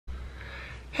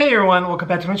Hey everyone, welcome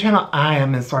back to my channel. I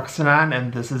am Ms. Roxanne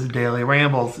and this is Daily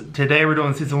Rambles. Today we're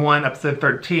doing Season 1, Episode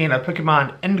 13 of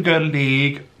Pokemon Indigo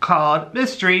League called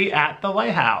Mystery at the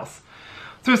Lighthouse.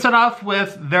 So we start off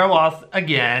with their loss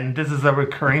again. This is a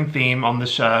recurring theme on the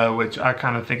show, which I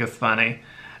kind of think is funny.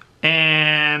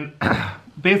 And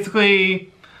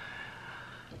basically,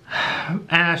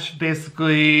 Ash tried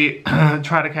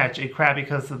to catch a crab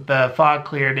because the fog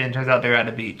cleared and it turns out they're at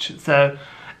a beach. So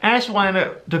Ash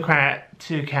wanted to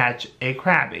catch a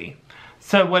Krabby.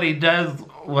 So what he does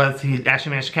was he actually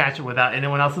managed to catch it without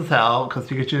anyone else's help because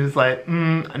Pikachu was like,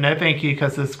 no thank you,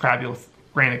 because this Krabby was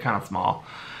granted kind of small.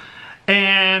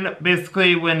 And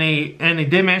basically when he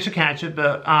did manage to catch it,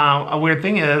 but a weird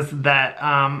thing is that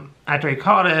after he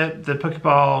caught it, the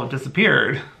Pokeball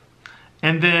disappeared.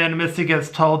 And then Misty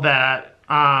gets told that,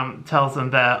 tells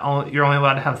him that you're only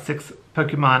allowed to have 6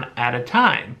 Pokemon at a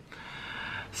time.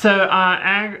 So,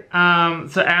 Ash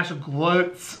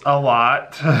gloats a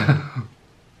lot.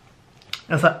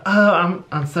 It's like, oh,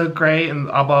 I'm so great and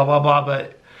blah, blah, blah,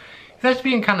 but he's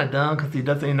actually being kind of dumb because he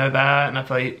doesn't even know that, and I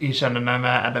feel like he shouldn't have known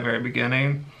that at the very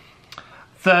beginning.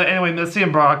 So anyway, Misty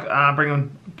and Brock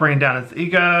bring down his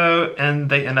ego, and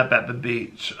they end up at the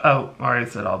beach. Oh, I already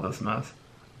said all this mess.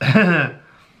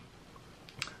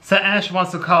 So Ash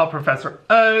wants to call Professor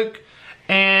Oak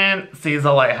and sees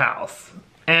a lighthouse.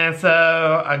 And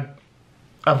so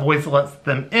a voice lets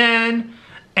them in,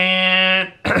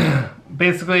 and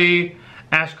basically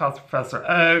Ash calls Professor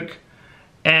Oak,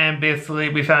 and basically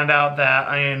we found out that,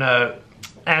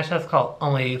 Ash has caught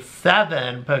only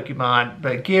 7 Pokemon,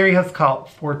 but Gary has caught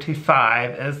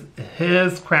 45, as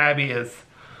his Krabby is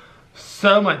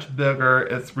so much bigger,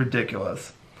 it's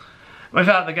ridiculous. We found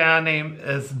out the guy name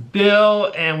is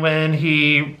Bill, and when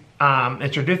he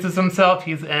introduces himself,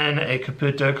 he's in a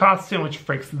Caputo costume, which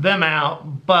freaks them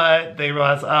out, but they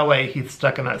realize, oh wait, he's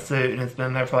stuck in that suit, and he's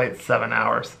been there for like 7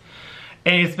 hours.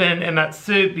 And he's been in that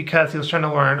suit because he was trying to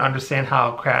understand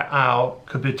how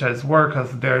Caputos work,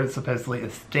 because they're supposedly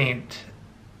extinct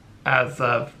as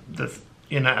of this,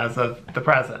 as of the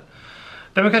present.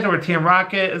 Then we cut to where Team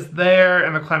Rocket is there,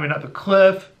 and they're climbing up the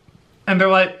cliff, and they're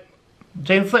like,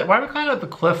 Jane's like, why are we climbing up the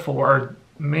cliff for?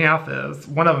 Meowth is.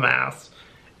 One of them asks.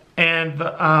 And the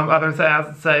others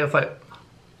say, it's like,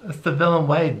 it's the villain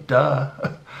way, duh.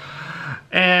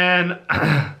 And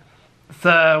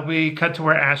so we cut to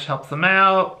where Ash helps them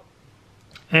out.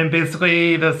 And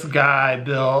basically this guy,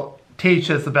 Bill,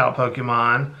 teaches about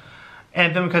Pokemon.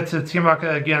 And then we cut to Team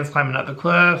Rocket again climbing up the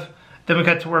cliff. Then we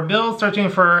cut to where Bill's searching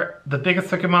for the biggest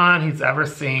Pokemon he's ever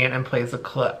seen and plays a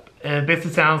clip. And it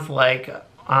basically sounds like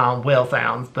whale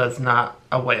sounds, but it's not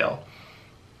a whale.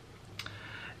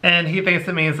 And he thinks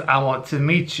it means, I want to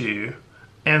meet you.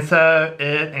 And so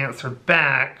it answered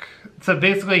back. So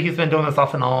basically he's been doing this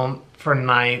off and on for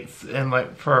nights and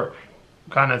like for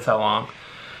God knows how long.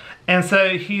 And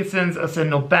so he sends a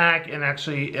signal back, and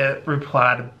actually it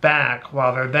replied back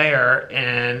while they're there,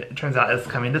 and it turns out it's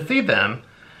coming to see them.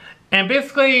 And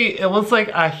basically it looks like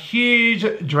a huge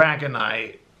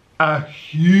Dragonite. A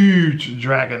huge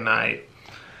Dragonite.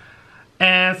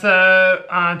 And so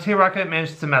T-Rocket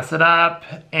managed to mess it up,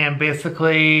 and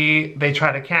basically they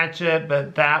try to catch it,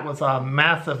 but that was a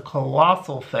massive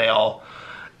colossal fail.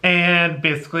 And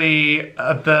basically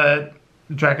the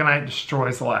Dragonite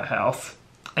destroys the lighthouse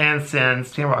and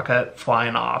sends T-Rocket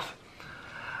flying off.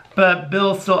 But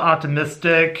Bill's still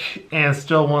optimistic and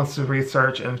still wants to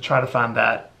research and try to find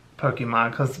that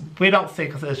Pokemon, because we don't see,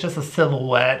 because it's just a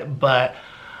silhouette, but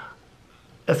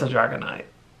it's a Dragonite.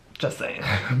 Just saying.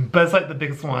 But it's like the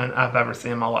biggest one I've ever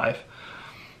seen in my life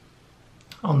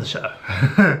on the show.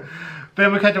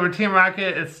 Then we cut to where Team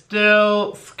Rocket is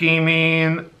still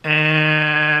scheming,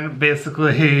 and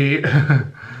basically,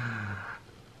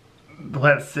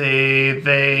 let's see,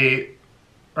 they're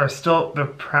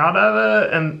proud of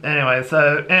it. And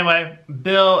anyway,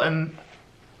 Bill and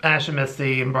Ash and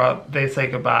Misty and Brock, they say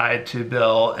goodbye to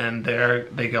Bill, and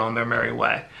they go on their merry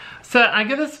way. So I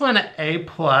give this one an A+,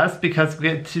 because we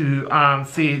get to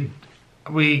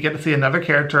see another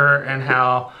character, and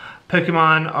how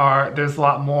Pokemon there's a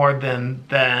lot more than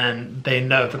they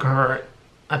know. The current,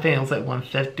 I think it was like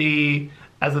 150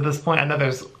 as of this point. I know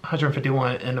there's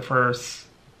 151 in the first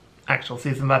actual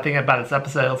season, but I think about this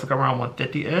episode it's like around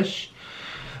 150-ish.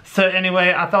 So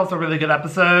anyway, I thought it was a really good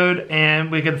episode, and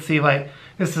we get to see like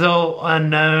there's still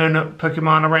unknown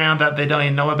Pokemon around that they don't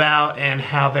even know about, and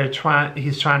how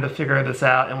he's trying to figure this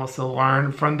out, and we'll still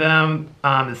learn from them,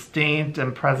 extinct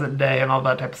and present day and all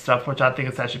that type of stuff, which I think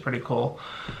is actually pretty cool.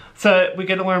 So we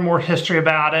get to learn more history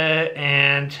about it,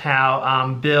 and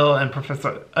how Bill and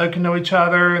Professor Oak know each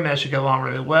other, and they should get along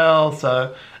really well.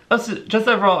 So just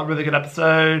overall a really good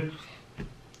episode.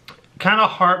 Kind of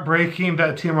heartbreaking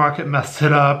that Team Rocket messed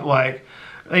it up. Like,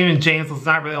 even James was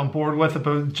not really on board with it,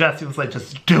 but Jesse was like,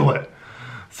 just do it.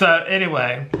 So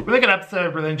anyway, really good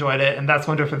episode, really enjoyed it, and that's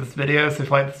going to do it for this video. So if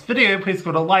you like this video, please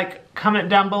go to like, comment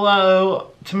down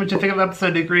below. Tell me what you think of the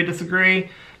episode, do you agree, disagree?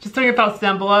 Just tell your thoughts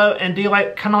down below, and do you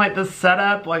like, kind of like this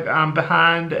setup? Like I'm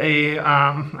behind a,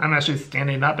 I'm actually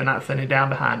standing up and not sitting down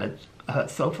behind a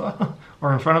sofa,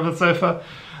 or in front of a sofa.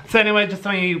 So anyway, just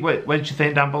tell me what you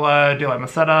think down below. Do you like my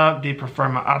setup? Do you prefer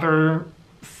my other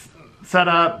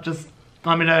setup? Just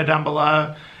let me know down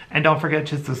below. And don't forget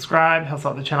to subscribe, helps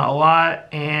out the channel a lot.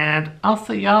 And I'll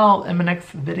see y'all in my next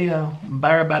video.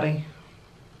 Bye everybody.